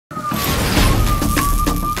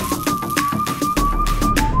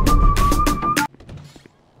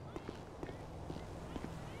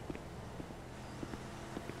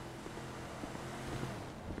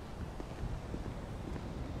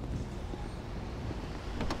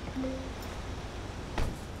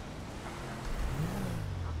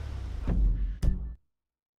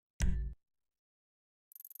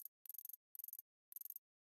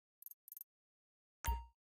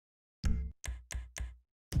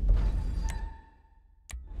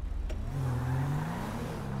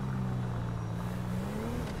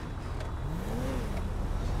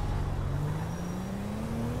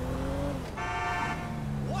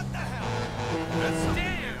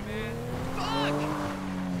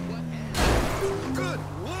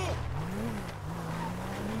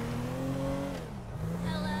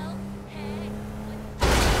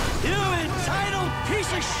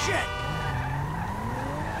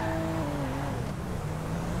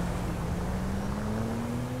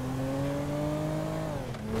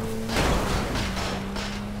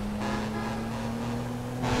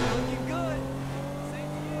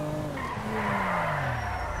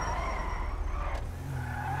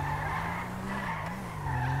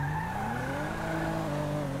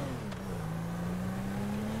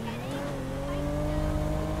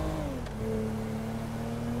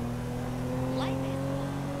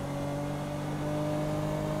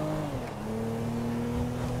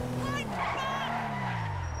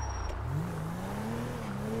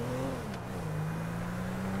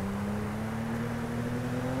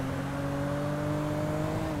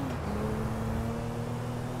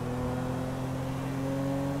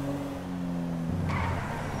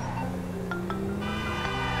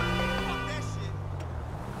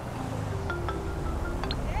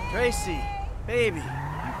Tracey, baby,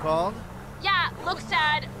 you called? Yeah, look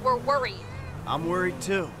sad. We're worried. I'm worried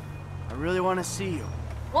too. I really want to see you.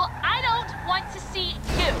 Well, I don't want to see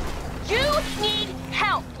you. You need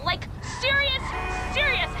help. Like, serious,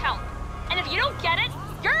 serious help. And if you don't get it,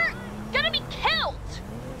 you're gonna be killed.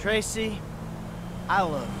 Tracey, I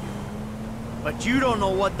love you. But you don't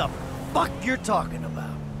know what the fuck you're talking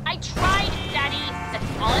about. I tried, Daddy.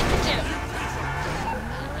 That's all I could do.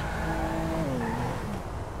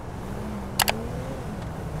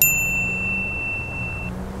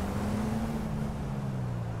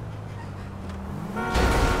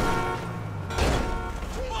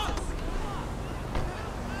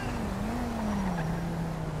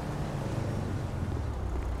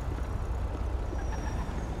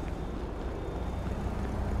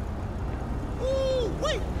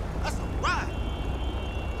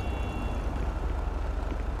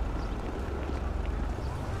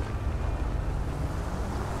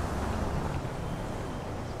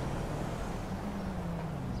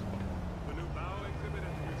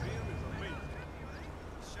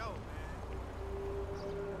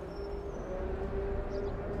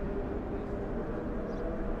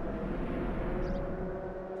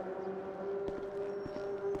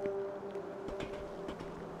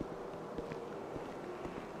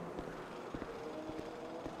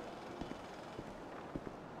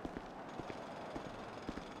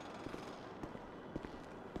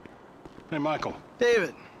 Hey, Michael.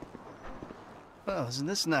 David. Well, isn't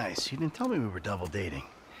this nice? You didn't tell me we were double dating.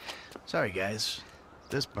 Sorry, guys.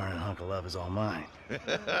 This burning hunk of love is all mine.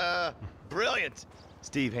 Brilliant!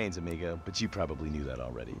 Steve Haynes, amigo, but you probably knew that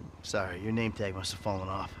already. Sorry, your name tag must have fallen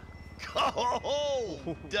off.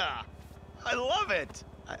 Oh, duh! I love it!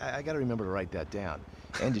 I gotta remember to write that down.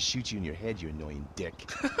 And to shoot you in your head, you annoying dick.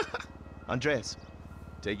 Andreas,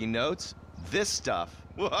 taking notes? This stuff,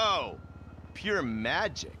 whoa! Pure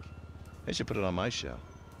magic. I should put it on my show.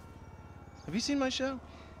 Have you seen my show?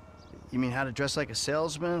 You mean how to dress like a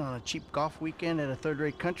salesman on a cheap golf weekend at a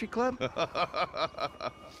third-rate country club?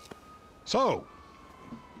 So,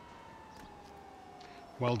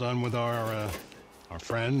 well done with our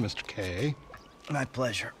friend, Mr. K. My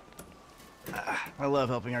pleasure. I love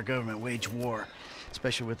helping our government wage war,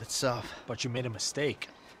 especially with itself. But you made a mistake.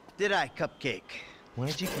 Did I, Cupcake? Why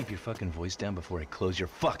don't you keep your fucking voice down before I close your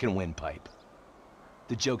fucking windpipe?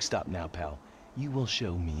 The joke stopped now, pal. You will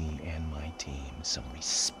show me and my team some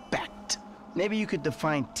respect. Maybe you could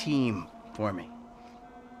define team for me.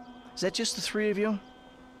 Is that just the three of you?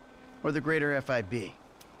 Or the greater FIB?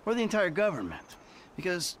 Or the entire government?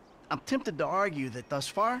 Because I'm tempted to argue that thus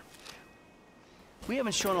far, we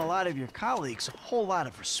haven't shown a lot of your colleagues a whole lot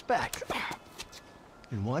of respect.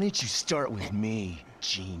 And why don't you start with me,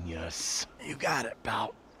 genius? You got it,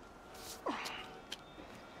 pal.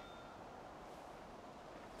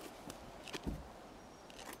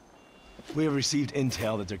 We have received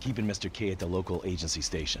intel that they're keeping Mr. K at the local agency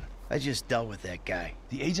station. I just dealt with that guy.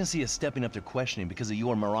 The agency is stepping up their questioning because of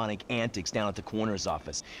your moronic antics down at the coroner's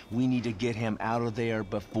office. We need to get him out of there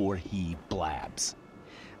before he blabs.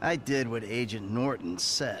 I did what Agent Norton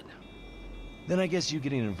said. Then I guess you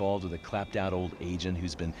getting involved with a clapped-out old agent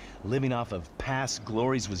who's been living off of past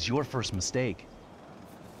glories was your first mistake.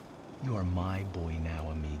 You are my boy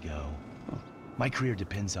now, amigo. My career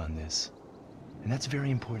depends on this, and that's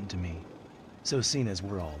very important to me. So seeing as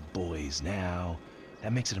we're all boys now,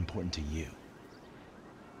 that makes it important to you.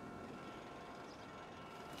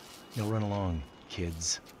 Now run along,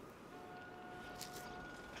 kids.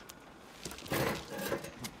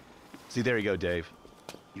 See, there you go, Dave.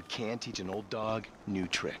 You can teach an old dog new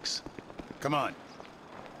tricks. Come on.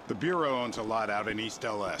 The Bureau owns a lot out in East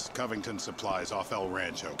LS, Covington Supplies off El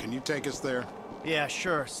Rancho. Can you take us there? Yeah,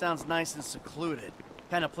 sure. Sounds nice and secluded.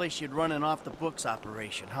 Kind of place you'd run an off-the-books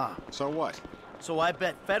operation, huh? So what? So I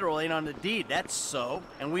bet federal ain't on the deed, that's so.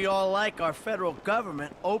 And we all like our federal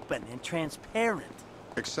government open and transparent.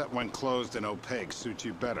 Except when closed and opaque suits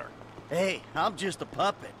you better. Hey, I'm just a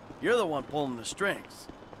puppet. You're the one pulling the strings.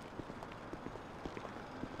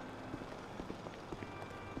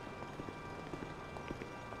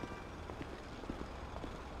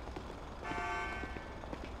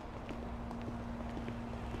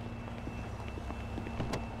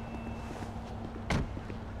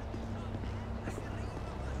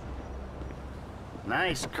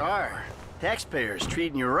 Nice car. Taxpayers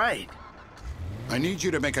treating you right. I need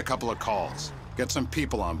you to make a couple of calls. Get some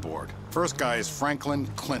people on board. First guy is Franklin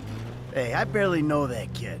Clinton. Hey, I barely know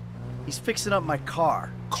that kid. He's fixing up my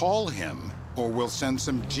car. Call him, or we'll send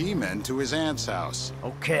some G-men to his aunt's house.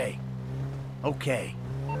 Okay. Okay.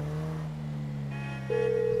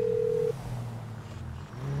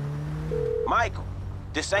 Michael,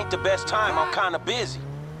 this ain't the best time. I'm kinda busy.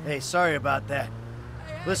 Hey, sorry about that.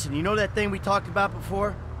 Listen, you know that thing we talked about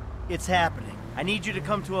before? It's happening. I need you to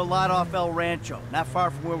come to a lot off El Rancho, not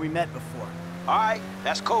far from where we met before. All right,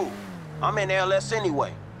 that's cool. I'm in LS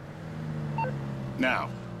anyway. Now,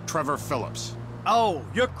 Trevor Phillips. Oh,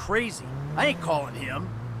 you're crazy. I ain't calling him.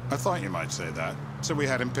 I thought you might say that, so we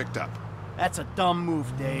had him picked up. That's a dumb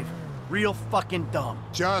move, Dave. Real fucking dumb.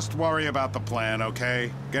 Just worry about the plan,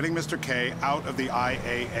 okay? Getting Mr. K out of the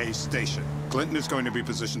IAA station. Clinton is going to be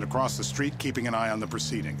positioned across the street, keeping an eye on the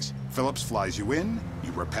proceedings. Phillips flies you in,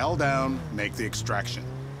 you rappel down, make the extraction.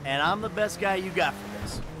 And I'm the best guy you got for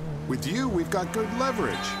this. With you, we've got good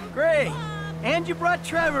leverage. Great. And you brought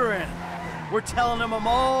Trevor in. We're telling him I'm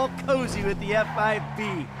all cozy with the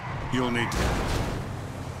F5B. You'll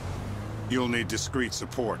need discreet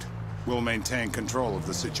support. We'll maintain control of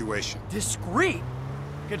the situation. Discreet?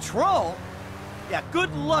 Control? Yeah,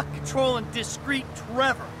 good luck controlling discreet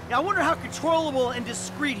Trevor. Yeah, I wonder how controllable and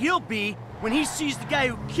discreet he'll be when he sees the guy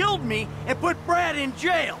who killed me and put Brad in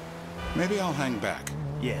jail. Maybe I'll hang back.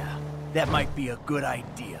 Yeah, that might be a good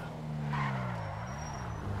idea.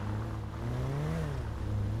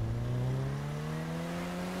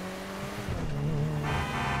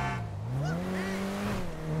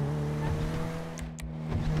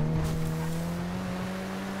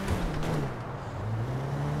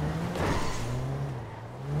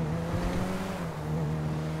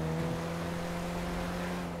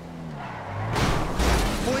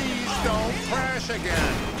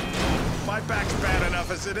 Again. My back's bad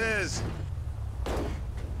enough as it is.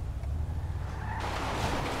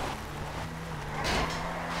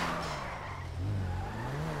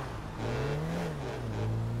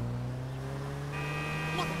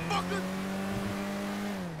 Motherfucker!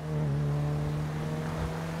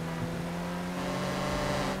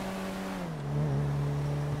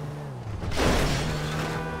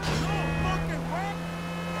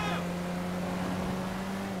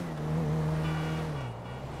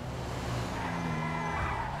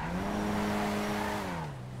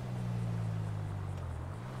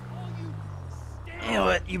 You know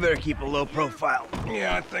what? You better keep a low profile.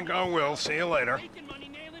 Yeah, I think I will. See you later.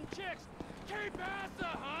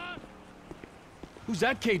 Who's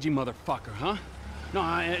that cagey motherfucker, huh?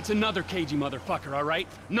 No, it's another cagey motherfucker, all right?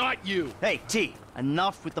 Not you! Hey, T,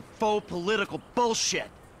 enough with the faux political bullshit.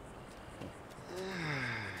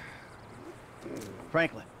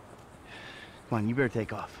 Franklin, come on, you better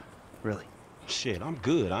take off. Really. Shit, I'm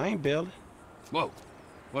good. I ain't bailing. Whoa.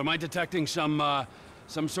 What, am I detecting some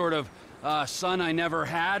sort of, son I never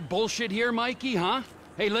had bullshit here, Mikey, huh?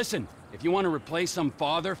 Hey, listen, if you want to replace some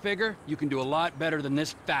father figure, you can do a lot better than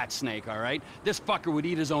this fat snake, all right? This fucker would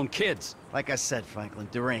eat his own kids. Like I said, Franklin,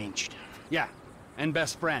 deranged. Yeah, and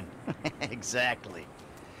best friend. Exactly.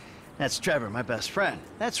 That's Trevor, my best friend.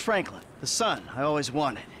 That's Franklin, the son I always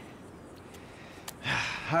wanted.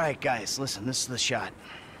 All right, guys, listen, this is the shot.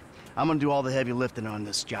 I'm gonna do all the heavy lifting on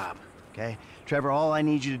this job, okay? Trevor, all I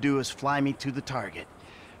need you to do is fly me to the target.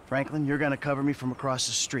 Franklin, you're gonna cover me from across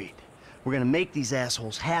the street. We're gonna make these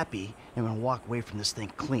assholes happy, and we're gonna walk away from this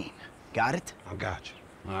thing clean. Got it? I got you.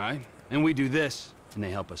 All right. And we do this, and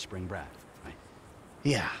they help us spring Brad, right?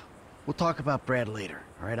 Yeah. We'll talk about Brad later,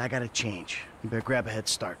 all right? I gotta change. You better grab a head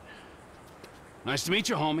start. Nice to meet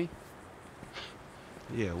you, homie.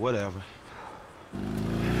 Yeah, whatever.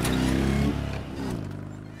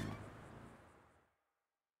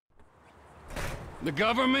 The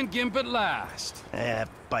government gimp at last.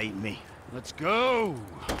 Bite me. Let's go.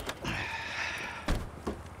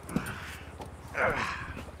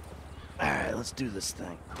 All right, let's do this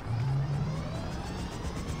thing.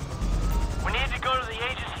 We need to go to the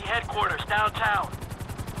agency headquarters downtown.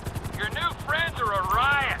 Your new friends are a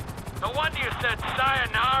riot. No wonder you said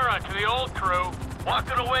sayonara to the old crew.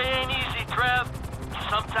 Walking away ain't easy, Trev.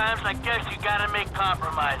 Sometimes I guess you gotta make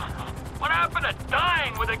compromises. What happened to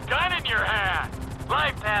dying with a gun in your hand?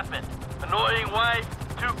 Life happened. Annoying wife,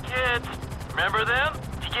 2 kids. Remember them?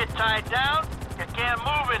 You get tied down, you can't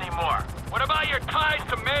move anymore. What about your ties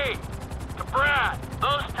to me? To Brad?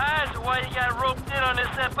 Those ties are why you got roped in on this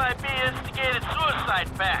FIB instigated suicide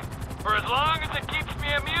pact. For as long as it keeps me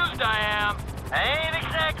amused, I am. I ain't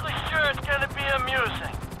exactly sure it's gonna be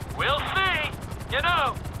amusing. We'll see. You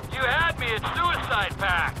know, you had me at suicide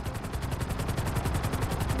pact.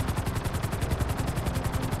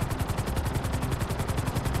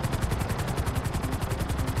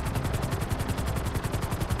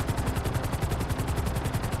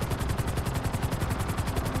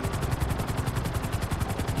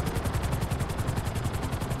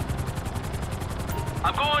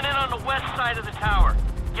 I'm going in on the west side of the tower.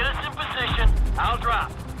 Get us in position, I'll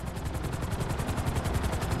drop.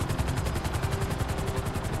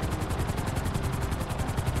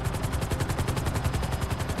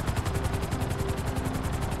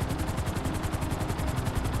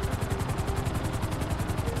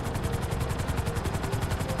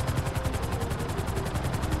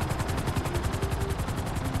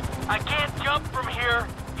 I can't jump from here.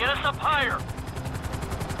 Get us up higher.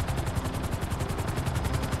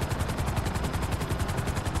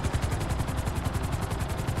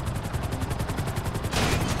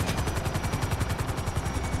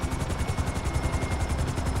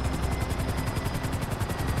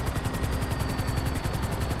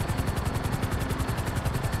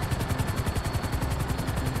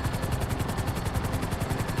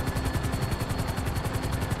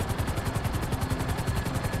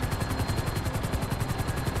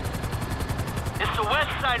 It's the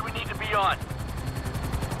west side we need to be on.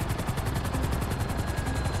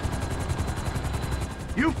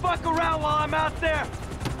 You fuck around while I'm out there.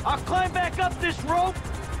 I'll climb back up this rope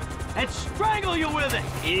and strangle you with it.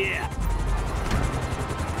 Yeah.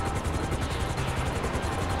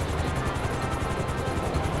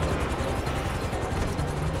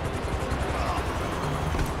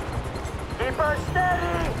 Keep her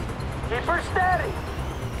steady! Keep her steady!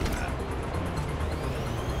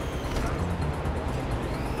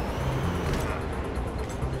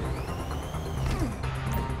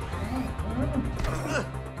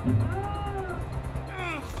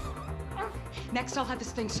 Next, I'll have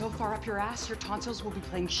this thing so far up your ass, your tonsils will be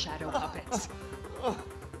playing shadow puppets.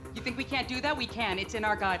 You think we can't do that? We can. It's in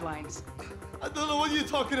our guidelines. I don't know what you're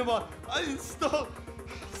talking about. I installed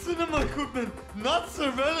cinema equipment, not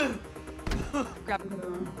surveillance. Grab.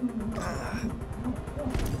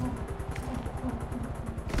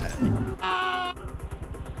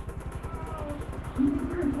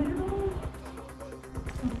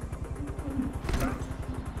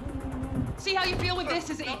 See how you feel when this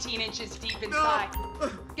is 18 inches deep inside.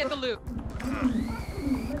 Get the loot. Who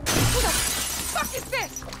the fuck is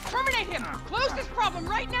this? Terminate him! Close this problem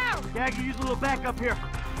right now! Yeah, I can use a little backup here.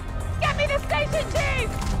 Get me the station chief!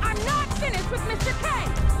 I'm not finished with Mr. K!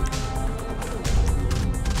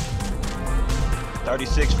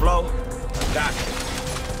 36 flow. I got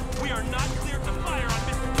you. We are not cleared to fire on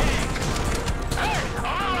Mr. K! Hey!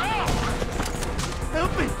 All out!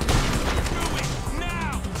 Help me! Do it!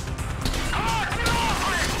 Now! Get off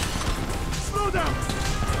me! Slow down!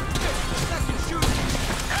 Second shoot!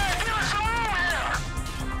 Hey, give us a move here!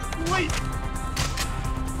 Wait!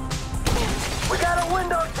 We got a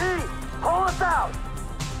window, T! Pull us out!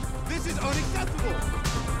 This is unacceptable.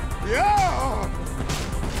 Yeah!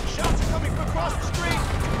 Shots are coming from across the street!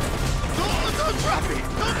 Don't trap me!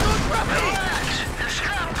 Don't trap me! Relax! You're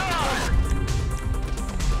strapped on!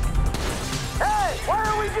 Hey! Why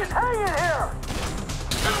are we just hanging here?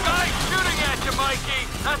 There's guys shooting at you, Mikey!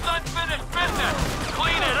 That's unfinished business!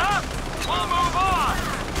 Clean it up! We'll move on!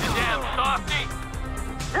 You damn softy!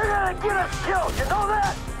 You're gonna get us killed, you know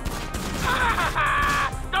that?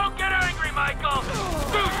 Don't get angry, Michael!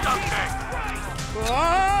 Do something!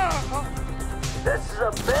 Ah! This is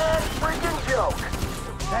a bad freaking joke!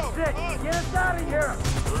 That's sick! Get us out of here!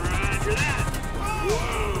 Roger that!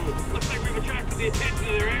 Whoa! Looks like we've attracted the attention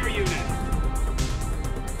of their air unit.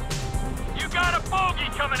 You got a bogey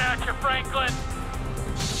coming at you, Franklin!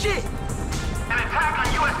 Shit! An attack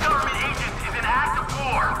on U.S. government agents is an act of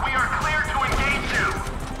war. We are clear to engage you.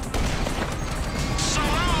 So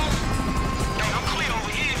long! Hey, I'm clear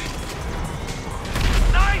over here.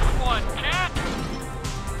 Nice one, kid!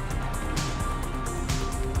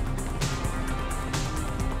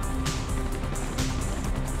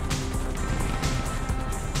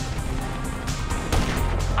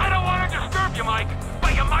 I don't want to disturb you, Mike,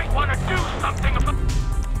 but you might want to do something about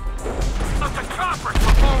the choppers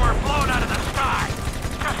before we're blown out of the sky.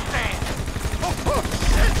 Just saying. Oh,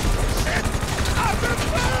 shit! Shit! I'm gonna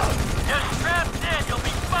fall! Just strapped in, you'll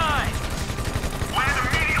be fine. Land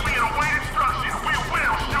immediately and await instructions. We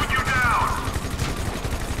will shoot you down.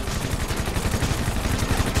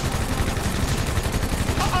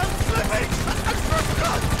 I'm slipping!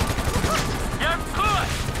 You're good.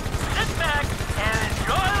 Sit back and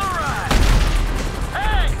enjoy the ride.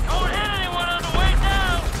 Hey, don't hit anyone on the way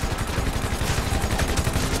down.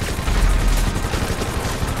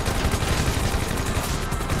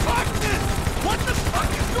 Fuck this! What the fuck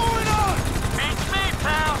is going on? Beats me,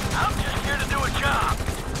 pal. I'm just here to do a job.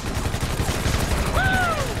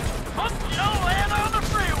 Woo! Hope you don't land on the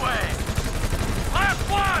freeway. Last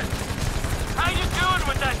one. How you doing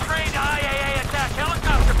with that trained IAA attack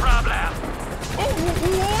helicopter problem? Oh,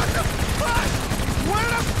 what the fuck? Where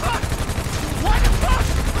the fuck? What the fuck?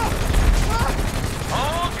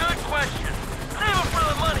 Oh, good question. Save it for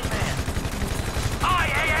the money, man.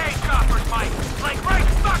 IAA choppers, Mike. Like right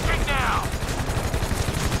fucking now.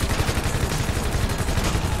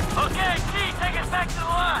 Okay, T, take us back to the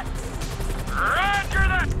lot. Roger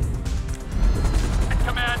that.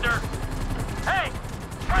 Commander. Hey,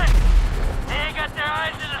 Frank. They ain't got their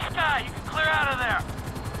eyes in the sky. You can clear out of there.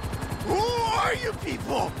 Who are you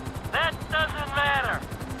people? That doesn't matter.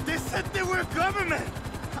 They said they were government.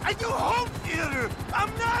 I do home theater.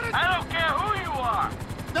 I'm not a... I don't care who you are.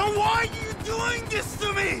 Then why are you doing this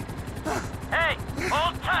to me? Hey,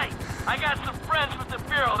 hold tight. I got some friends with the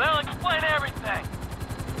Bureau. They'll explain everything.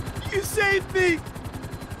 You saved me.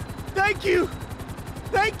 Thank you.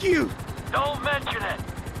 Thank you. Don't mention it.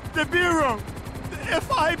 The Bureau. The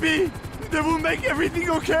FIB. They will make everything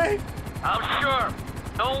okay? I'm sure.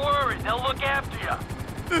 Don't worry. They'll look after you.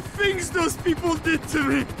 The things those people did to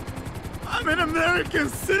me. I'm an American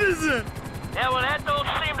citizen. Yeah, well, that don't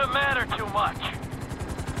seem to matter too much.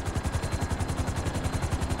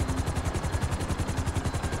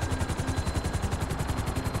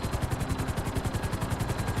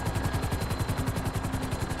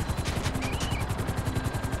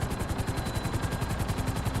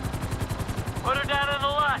 Put her down in the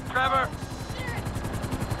lot, Trevor.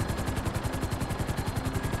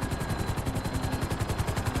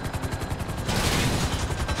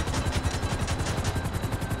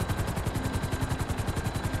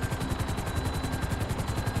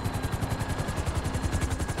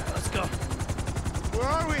 Where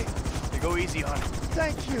are we? Hey, go easy on it.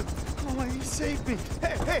 Thank you. Oh, you saved me.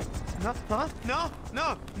 Hey, hey. Huh? No.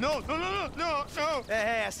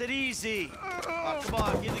 Hey, I said easy. Oh, come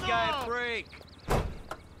on, give the guy a break.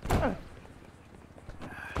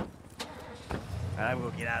 I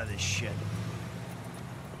will get out of this shit.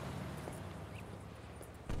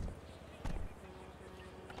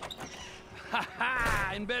 Ha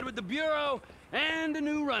ha! In bed with the Bureau and a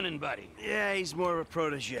new running buddy. Yeah, he's more of a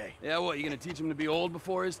protege. Yeah, what, you gonna teach him to be old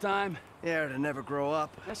before his time? Yeah, or to never grow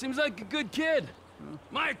up. That seems like a good kid.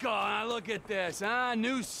 Michael, look at this, huh?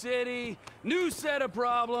 New city, new set of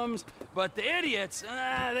problems, but the idiots,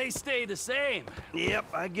 they stay the same. Yep,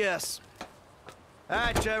 I guess. All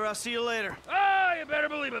right, Trevor, I'll see you later. Oh, you better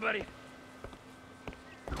believe it, buddy.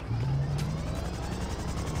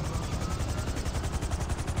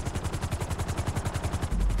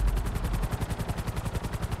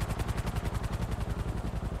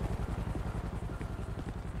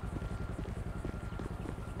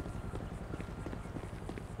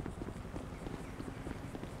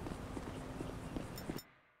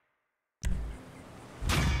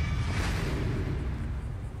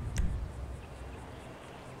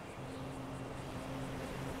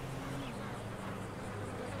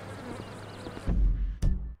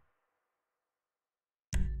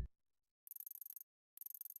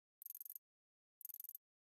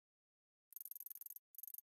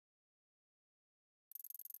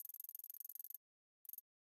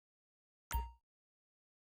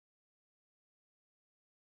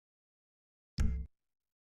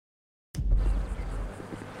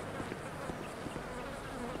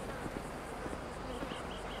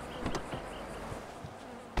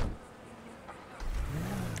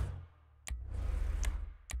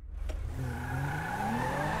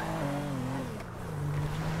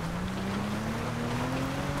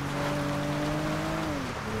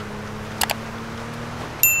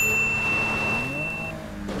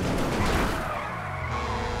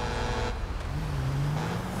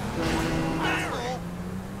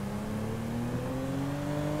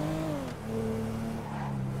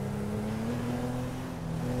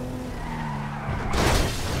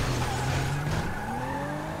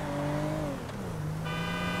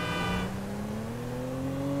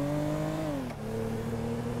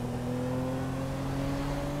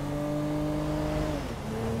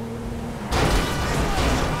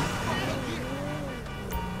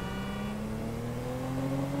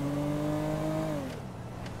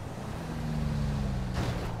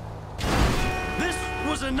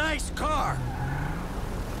 a nice car.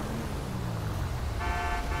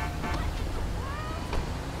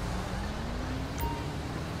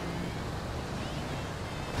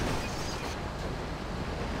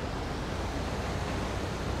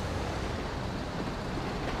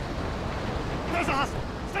 There's a hustle.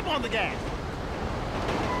 Step on the gas.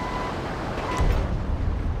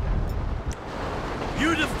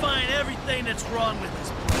 You define everything that's wrong with this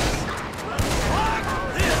place.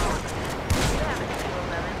 Fuck this!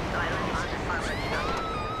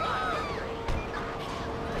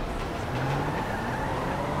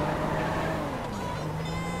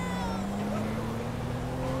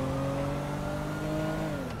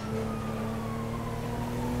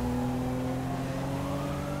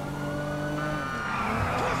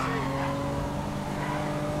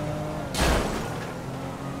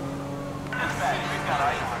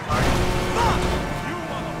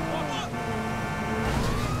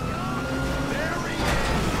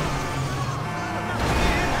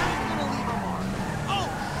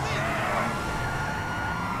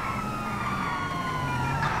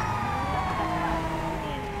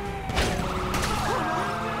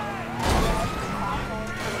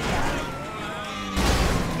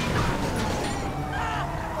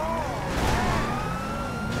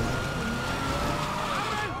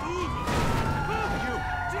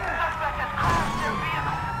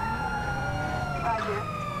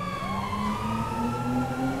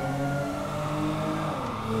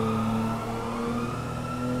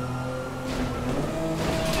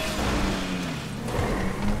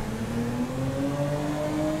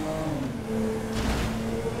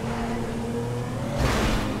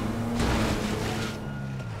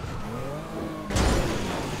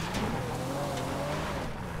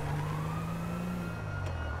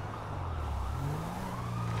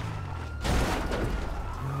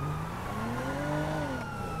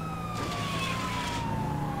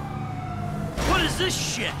 This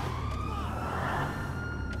shit!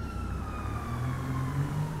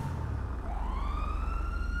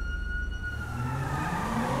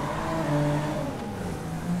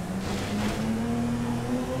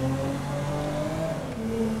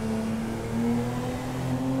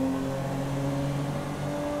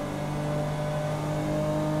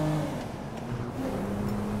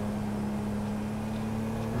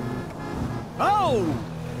 Oh!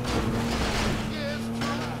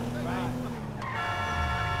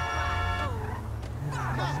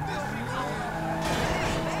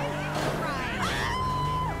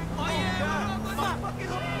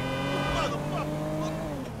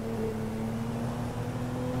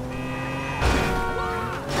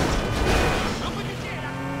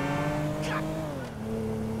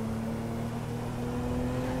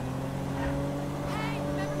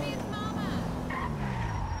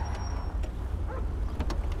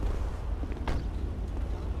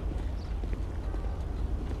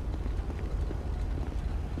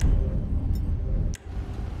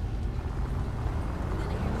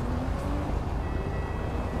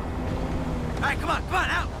 Alright, come on,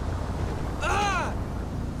 out! Ah!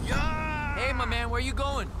 Yeah! Hey, my man, where you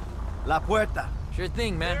going? La Puerta. Sure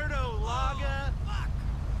thing, man.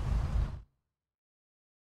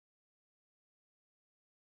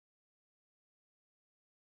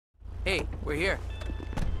 Hey, we're here.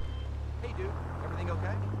 Hey, dude. Everything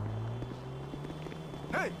okay?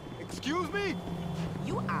 Hey, excuse me?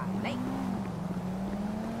 You are late.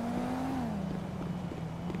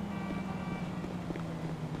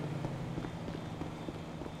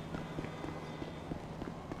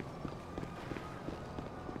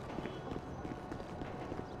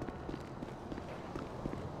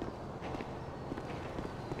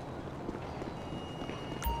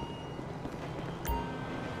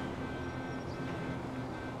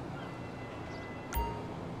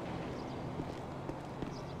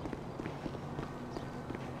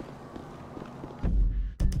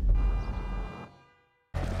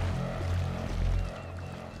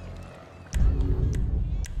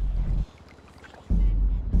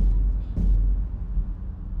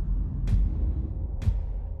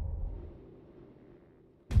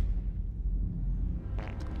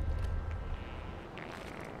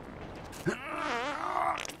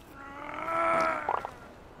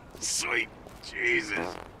 Sweet Jesus.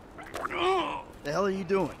 Oh. The hell are you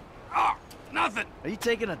doing? Oh, nothing. Are you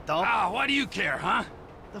taking a dump? Ah, why do you care, huh?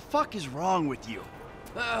 The fuck is wrong with you?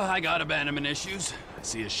 I got abandonment issues. I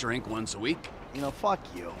see a shrink once a week. You know, fuck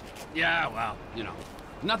you. Yeah, well, you know.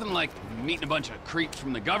 Nothing like meeting a bunch of creeps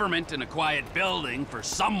from the government in a quiet building for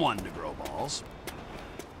someone to grow balls.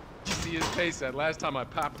 You see his face that last time I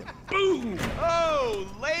popped him. Boom! Oh,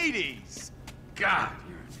 ladies! God,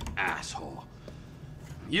 you're an asshole.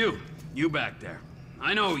 You back there.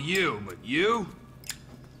 I know you, but you?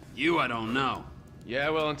 You I don't know. Yeah,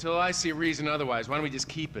 well, until I see reason otherwise, why don't we just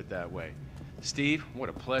keep it that way? Steve, what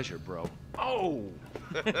a pleasure, bro. Oh!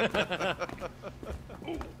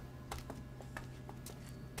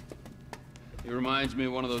 He reminds me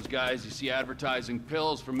of one of those guys you see advertising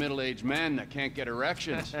pills for middle-aged men that can't get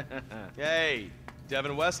erections. Hey,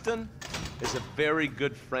 Devin Weston is a very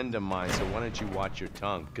good friend of mine, so why don't you watch your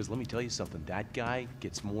tongue? Because let me tell you something, that guy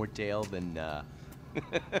gets more tail than, than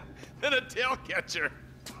a tail catcher.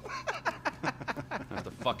 I have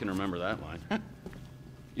to fucking remember that line.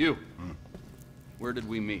 You, where did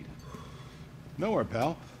we meet? Nowhere,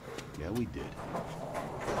 pal. Yeah, we did.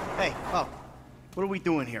 Hey, oh, what are we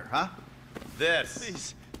doing here, huh? This.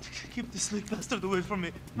 Please, keep this sleep bastard away from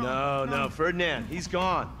me. No, Ferdinand, he's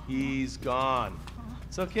gone. He's gone.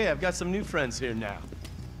 It's okay, I've got some new friends here now.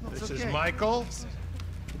 This is Michael,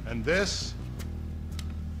 and this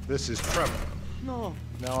is Trevor. No.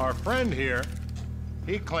 Now, our friend here,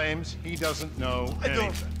 he claims he doesn't know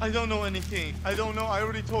anything. I don't know anything. I don't know. I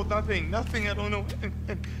already told nothing. Nothing. I don't know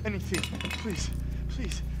anything. Please,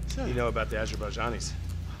 sir. You know about the Azerbaijanis?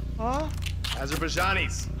 Huh?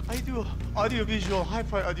 Azerbaijanis. I do audiovisual,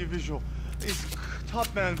 hi-fi audiovisual. It's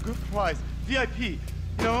top man, good price, VIP. You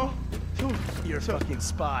know? You're a fucking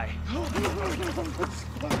spy. And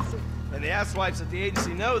the asswipes at the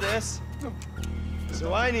agency know this.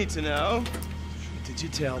 So I need to know, what did you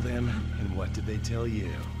tell them, and what did they tell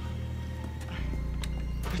you?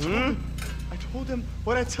 I told them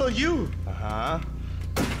what I tell you. Uh-huh.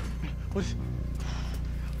 What?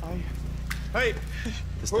 Hey!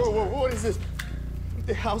 Whoa, what is this?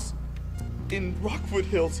 The house in Rockwood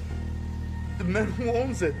Hills. The man who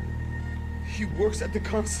owns it. He works at the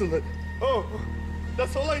consulate. Oh,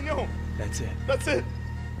 that's all I know. That's it. That's it.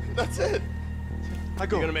 I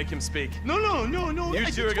go. You're gonna make him speak. No. You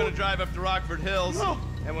two are gonna drive up to Rockford Hills. No.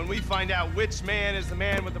 And when we find out which man is the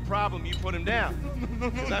man with the problem, you put him down.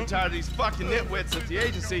 No. Because I'm tired of these fucking nitwits at the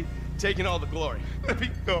agency taking all the glory. Let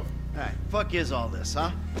me go. All right, fuck is all this,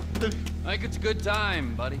 huh? I think it's a good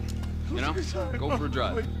time, buddy. You know, go for a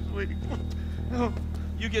drive. Wait. No.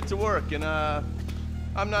 You get to work, and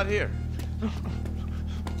I'm not here.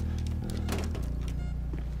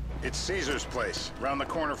 It's Caesar's place, round the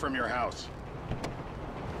corner from your house.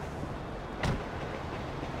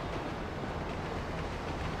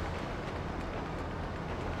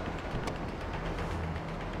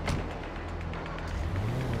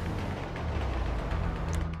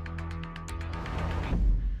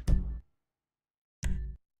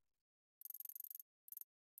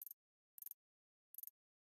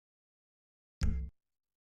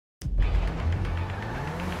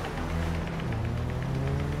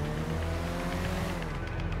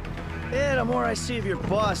 Yeah, the more I see of your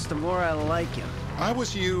boss, the more I like him. I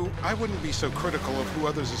was you, I wouldn't be so critical of who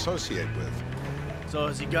others associate with. So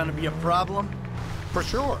is he gonna be a problem? For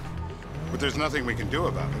sure. But there's nothing we can do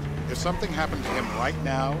about it. If something happened to him right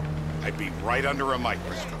now, I'd be right under a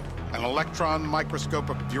microscope. An electron microscope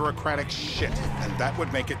of bureaucratic shit. And that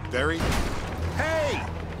would make it very... Hey!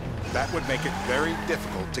 That would make it very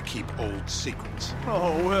difficult to keep old secrets.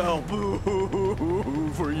 Oh, well,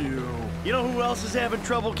 boo for you. You know who else is having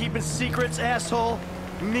trouble keeping secrets, asshole?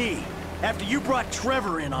 Me. After you brought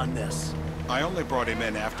Trevor in on this. I only brought him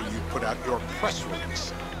in after you put out your press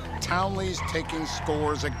release. Townley's taking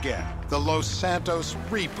scores again. The Los Santos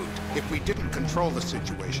reboot. If we didn't control the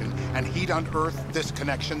situation and he'd unearthed this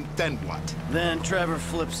connection, then what? Then Trevor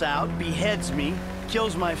flips out, beheads me,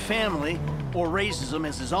 kills my family, or raises them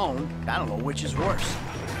as his own. I don't know which is worse.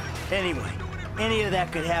 Anyway, any of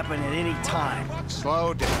that could happen at any time.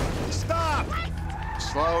 Slow down. Stop!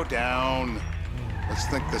 Slow down. Let's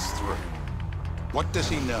think this through. What does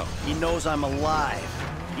he know? He knows I'm alive.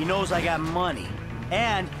 He knows I got money.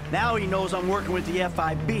 And now he knows I'm working with the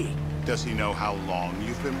FIB. Does he know how long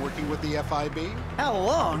you've been working with the FIB? How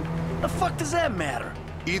long? The fuck does that matter?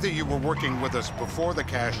 Either you were working with us before the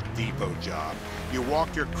Cash Depot job, you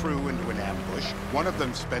walked your crew into an ambush, one of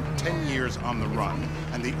them spent 10 years on the run,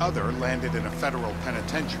 and the other landed in a federal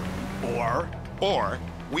penitentiary. Or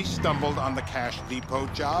we stumbled on the Cash Depot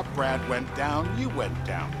job, Brad went down, you went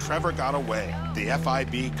down, Trevor got away. The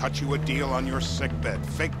FIB cut you a deal on your sickbed,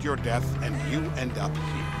 faked your death, and you end up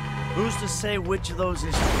here. Who's to say which of those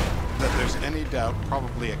is true? That there's any doubt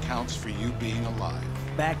probably accounts for you being alive.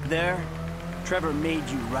 Back there, Trevor made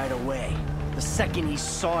you right away. The second he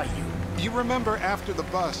saw you. You remember after the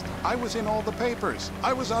bust, I was in all the papers.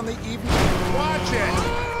 I was on the evening... Watch it!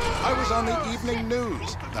 I was on the evening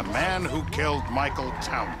news. The man who killed Michael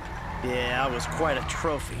Townley. Yeah, I was quite a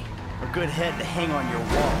trophy. A good head to hang on your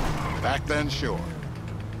wall. Back then, sure.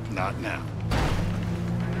 Not now.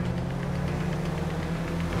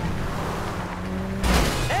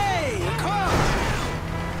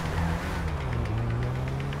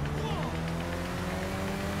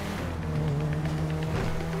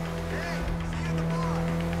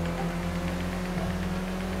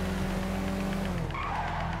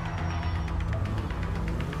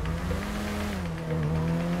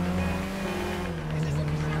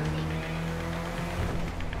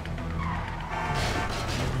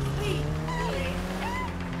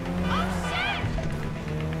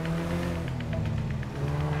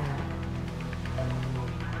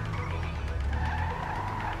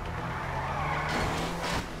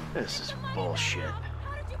 This is bullshit.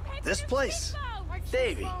 This place?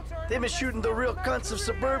 Davey, they've been shooting the real cunts of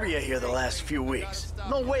suburbia here the last few weeks.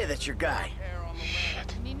 No way that's your guy.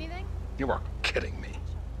 Shit. Need anything? You are kidding me.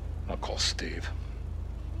 I'll call Steve.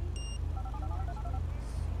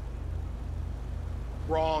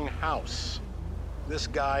 Wrong house. This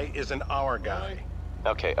guy isn't our guy.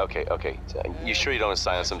 Okay. You sure you don't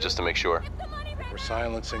silence him just to make sure? If we're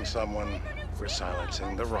silencing someone, we're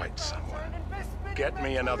silencing the right someone. Get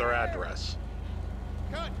me another address.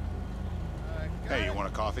 Hey, you want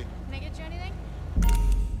a coffee? Can I get you anything?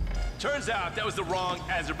 Turns out that was the wrong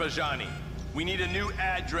Azerbaijani. We need a new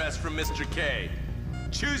address from Mr. K.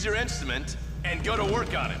 Choose your instrument and go to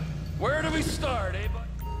work on it. Where do we start, eh, bud?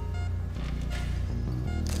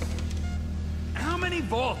 How many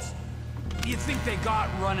volts do you think they got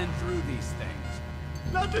running through these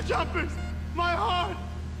things? Not the jumpers! My heart!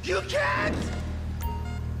 You can't!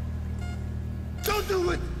 Don't do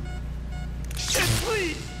it! Shit,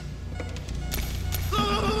 please! No!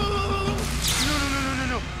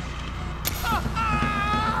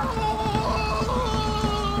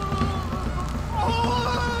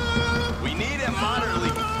 We need him moderately.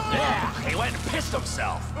 Yeah, he went and pissed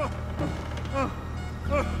himself.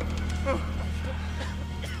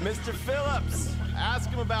 Mr. Phillips, ask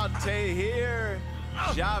him about Tahir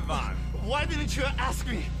Javan. Why didn't you ask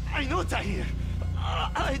me? I know Tahir.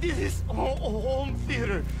 I did his home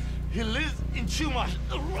theater. He lives in Chumash,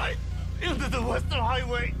 right into the Western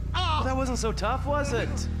Highway. Well, that wasn't so tough, was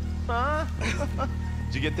it? Huh?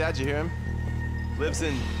 Did you get that? Did you hear him? Lives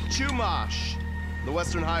in Chumash, the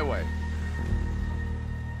Western Highway.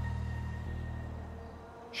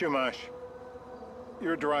 Shumash,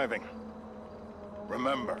 you're driving.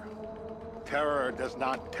 Remember, terror does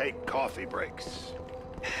not take coffee breaks.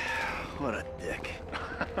 What a dick.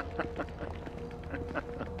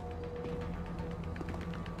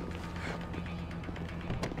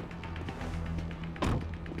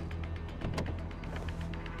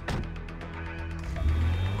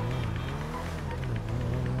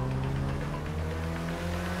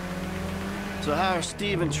 So how are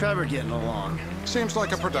Steve and Trevor getting along? Seems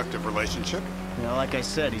like a productive relationship. You know, like I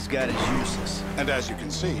said, he's got his uses. And as you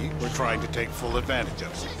can see, we're trying to take full advantage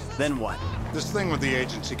of it. Then what? This thing with the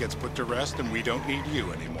agency gets put to rest and we don't need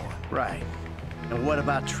you anymore. Right. And what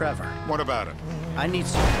about Trevor? What about it? I need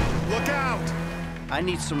some... Look out! I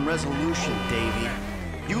need some resolution, Davey.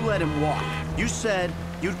 You let him walk. You said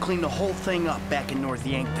you'd clean the whole thing up back in North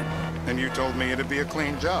Yankton. And you told me it'd be a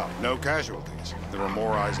clean job, no casualties. There are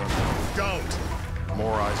more eyes on that. Don't!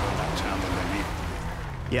 More eyes on that town than there need to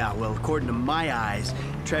be. Yeah, well, according to my eyes,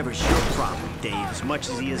 Trevor's your problem, Dave, as much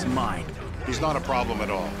as he is mine. He's not a problem at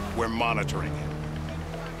all. We're monitoring him.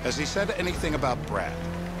 Has he said anything about Brad?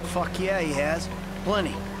 Fuck yeah, he has.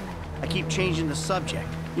 Plenty. I keep changing the subject.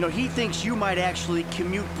 You know, he thinks you might actually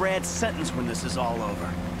commute Brad's sentence when this is all over.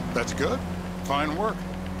 That's good. Fine work.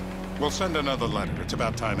 We'll send another letter. It's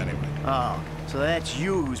about time anyway. Oh, so that's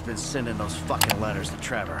you who's been sending those fucking letters to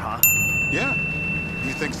Trevor, huh? Yeah.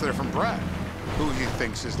 He thinks they're from Brad, who he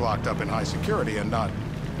thinks is locked up in high security and not,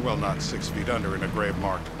 well, not 6 feet under in a grave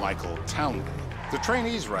marked Michael Townley. The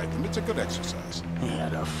trainees write them. It's a good exercise. Yeah,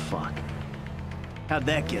 the fuck. How'd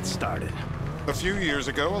that get started? A few years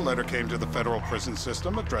ago, a letter came to the federal prison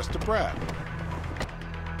system addressed to Brad.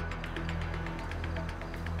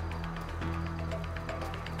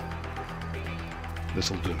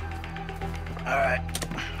 This'll do. All right.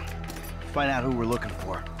 Find out who we're looking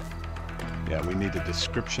for. Yeah, we need a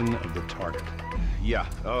description of the target. Yeah,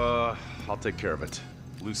 I'll take care of it.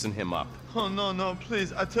 Loosen him up. Oh, no,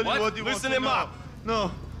 please. I tell you what you Loosen want to him know. up!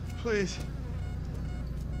 No, please.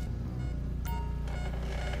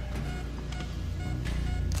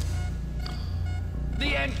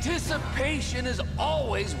 The anticipation is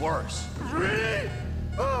always worse. Really?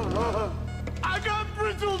 I got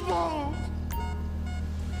brittle bones.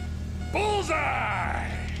 Bullseye!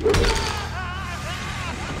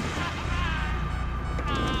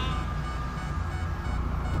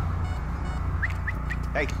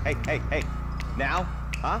 Hey. Now?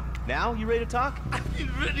 Huh? Now? You ready to talk? I've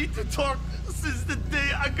been ready to talk since the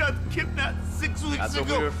day I got kidnapped 6 weeks That's ago.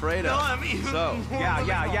 what we were afraid of. No, I mean... So,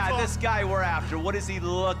 yeah, this guy we're after, what does he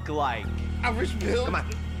look like? Average build. Come on.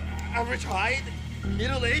 Average height.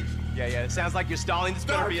 Middle age. Yeah, it sounds like you're stalling. This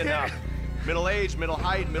better be enough. Middle age, middle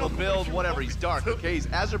height, middle build, whatever. He's dark, okay? He's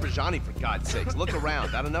Azerbaijani, for God's sakes. Look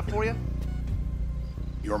around. That enough for you?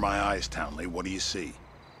 You're my eyes, Townley. What do you see?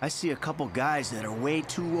 I see a couple guys that are way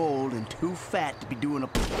too old and too fat to be doing a...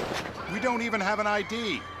 We don't even have an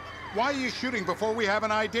ID. Why are you shooting before we have an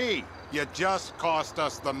ID? You just cost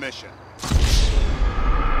us the mission.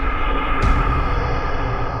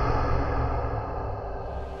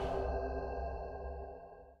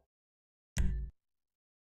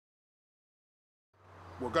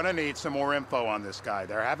 gonna need some more info on this guy.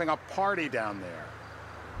 They're having a party down there.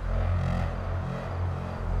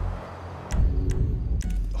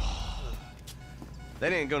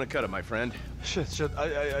 That ain't gonna cut it, my friend. Shit.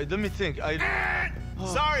 Let me think.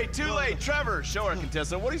 Sorry, too late. Trevor, show our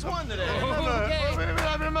contestant what he's won today.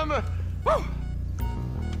 I remember.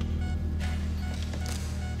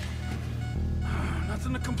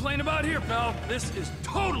 Nothing to complain about here, pal. This is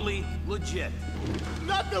totally legit.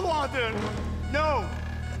 Not the water. No.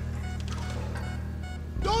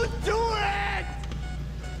 Don't do it.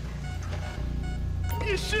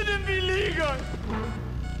 It shouldn't be legal.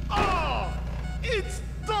 Oh, it's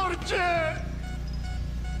torture.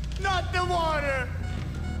 Not the water.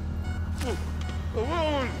 I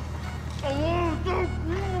won't.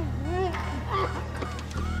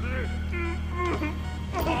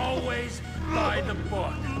 Always by the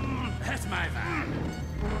book. That's my vow.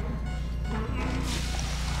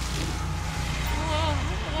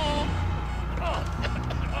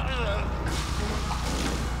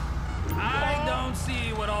 I don't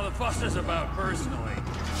see what all the fuss is about personally.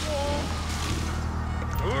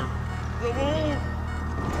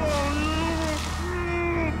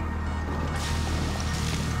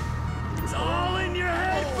 It's all in your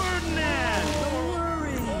head, Ferdinand! Don't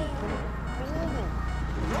worry!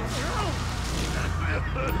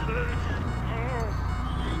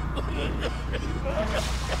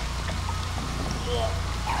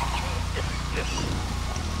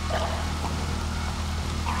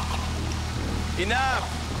 Enough!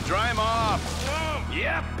 Dry him off!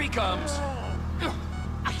 Yep, he comes.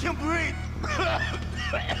 I can't breathe!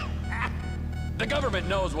 The government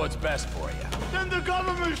knows what's best for you. Then the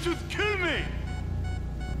government should kill me!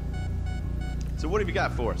 So what have you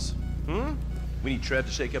got for us? We need Trev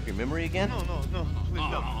to shake up your memory again? No, please, no,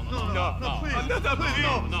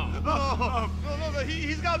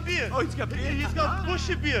 he's got beer. Oh, he's got beer? He's got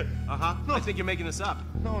bushy beer. Uh-huh. I think you're making this up.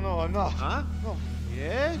 No, I'm not. Huh? No.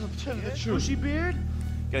 Yeah? I'm telling the truth. Bushy beard?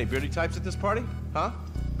 Got any beardy types at this party? Huh?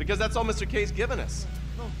 Because that's all Mr. K's given us.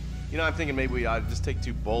 No. You know, I'm thinking maybe we ought to just take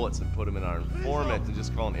 2 bullets and put them in our informant and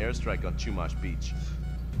just call an airstrike on Chumash Beach.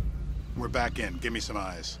 We're back in. Give me some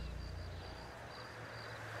eyes.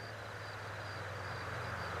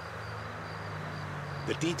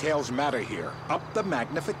 The details matter here. Up the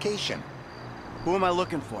magnification. Who am I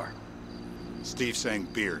looking for? Steve's saying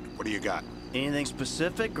beard. What do you got? Anything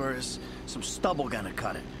specific, or is some stubble gonna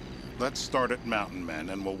cut it? Let's start at Mountain Men,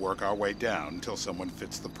 and we'll work our way down until someone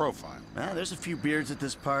fits the profile. There's a few beards at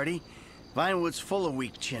this party. Vinewood's full of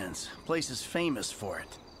weak chins. Place is famous for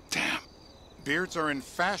it. Damn. Beards are in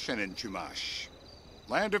fashion in Chumash.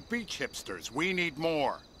 Land of beach hipsters. We need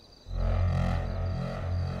more.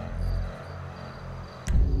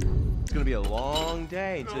 It's gonna be a long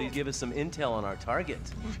day until you give us some intel on our target.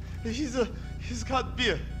 He's got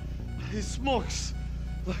beer. He smokes.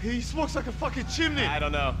 He smokes like a fucking chimney. I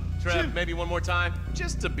don't know. Trev, maybe one more time?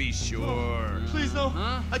 Just to be sure. Oh, please, no.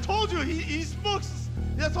 Huh? I told you, he smokes.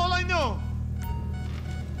 That's all I know.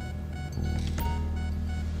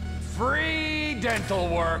 Free dental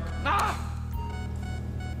work.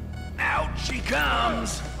 Out she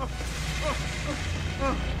comes.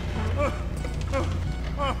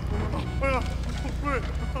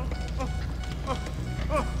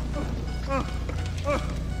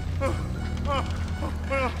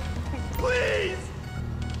 Please!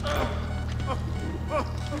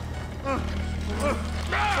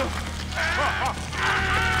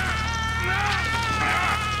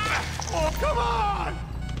 Oh, come on!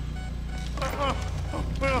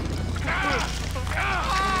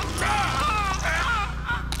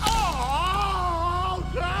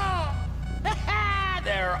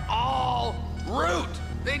 They're all root.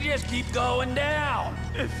 They just keep going down.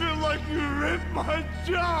 It feels like you ripped my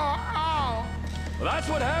jaw out. Well, that's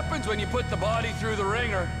what happens when you put the body through the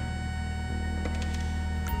ringer.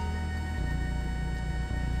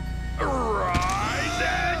 Rise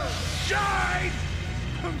and shine!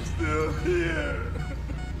 I'm still here.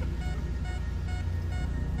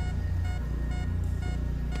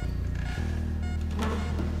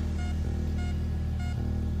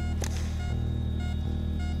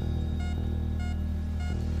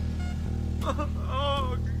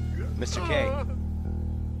 Mr. K.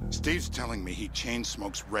 Steve's telling me he chain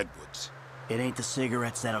smokes redwoods. It ain't the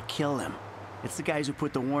cigarettes that'll kill him. It's the guys who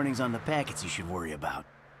put the warnings on the packets you should worry about.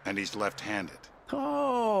 And he's left-handed.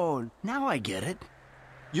 Oh, now I get it.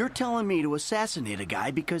 You're telling me to assassinate a guy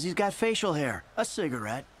because he's got facial hair, a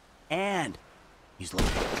cigarette, and he's looking.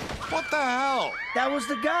 What the hell? That was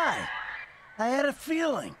the guy. I had a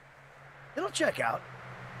feeling. It'll check out.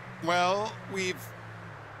 Well, we've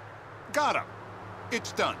got him.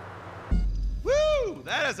 It's done. Woo!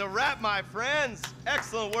 That is a wrap, my friends.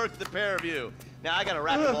 Excellent work, the pair of you. Now, I got a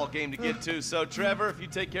racquetball game to get to, so Trevor, if you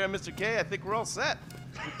take care of Mr. K, I think we're all set.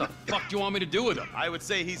 What the fuck do you want me to do with him? I would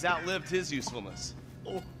say he's outlived his usefulness.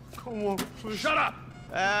 Oh, come on, please. Shut up!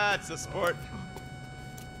 That's a sport.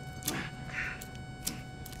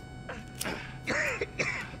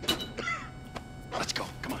 Let's go,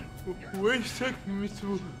 come on. Where are you taking me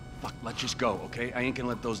to? Fuck, let's just go, okay? I ain't gonna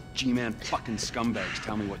let those G-Man fucking scumbags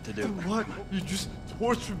tell me what to do. What? You just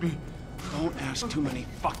tortured me. Don't ask too many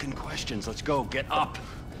fucking questions. Let's go, get up.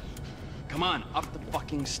 Come on, up the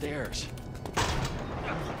fucking stairs.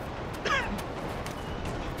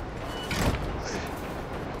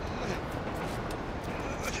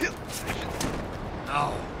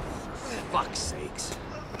 Oh, for fuck's sakes.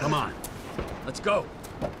 Come on, let's go.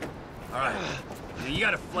 All right, now you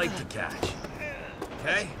got a flight to catch,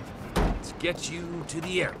 okay? Let's get you to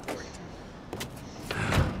the airport.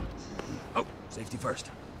 Oh, safety first.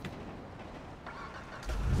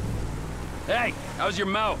 Hey, how's your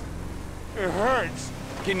mouth? It hurts.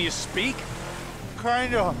 Can you speak?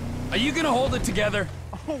 Kinda. Are you gonna hold it together?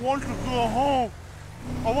 I want to go home.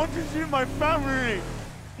 I want to see my family.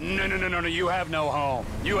 No, you have no home.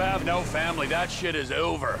 You have no family. That shit is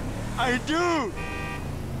over. I do.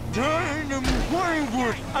 They're in the morning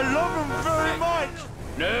bush. I love them very much.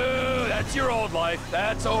 No, that's your old life.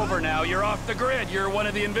 That's over now. You're off the grid. You're one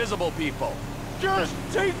of the invisible people. Just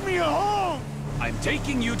take me home. I'm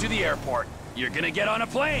taking you to the airport. You're gonna get on a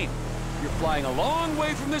plane. You're flying a long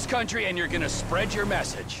way from this country and you're gonna spread your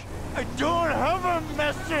message. I don't have a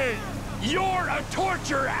message. You're a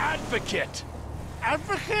torture advocate.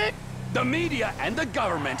 Advocate? The media and the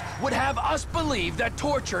government would have us believe that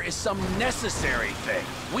torture is some necessary thing.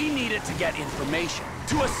 We need it to get information,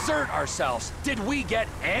 to assert ourselves. Did we get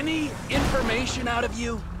any information out of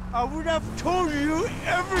you? I would have told you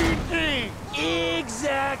everything.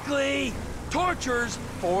 Exactly. Torture's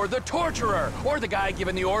for the torturer, or the guy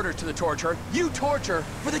giving the orders to the torturer. You torture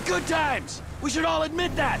for the good times. We should all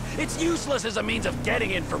admit that. It's useless as a means of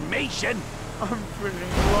getting information. I'm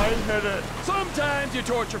feeling lightheaded. Sometimes you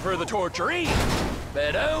torture for the torturee,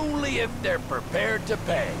 but only if they're prepared to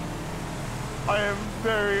pay. I am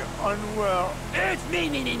very unwell. It's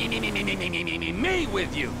me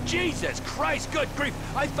with you. Jesus Christ, good grief.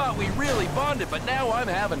 I thought we really bonded, but now I'm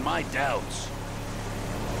having my doubts.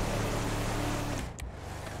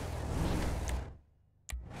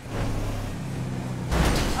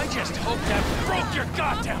 I just hope that broke your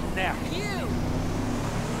goddamn neck.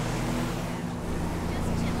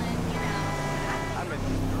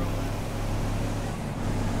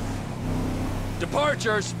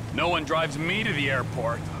 Departures. No one drives me to the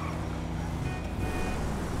airport.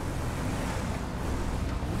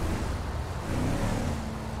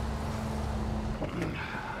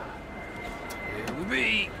 Here we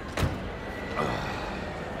be.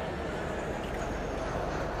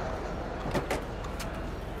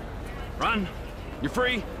 Run. You're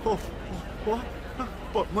free. Oh, what?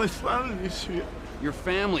 But my family's here. Your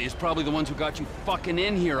family is probably the ones who got you fucking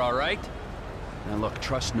in here, all right? Now look,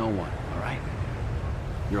 trust no one, all right?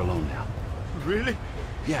 You're alone now. Really?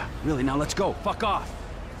 Yeah, really. Now let's go. Fuck off.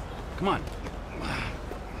 Come on.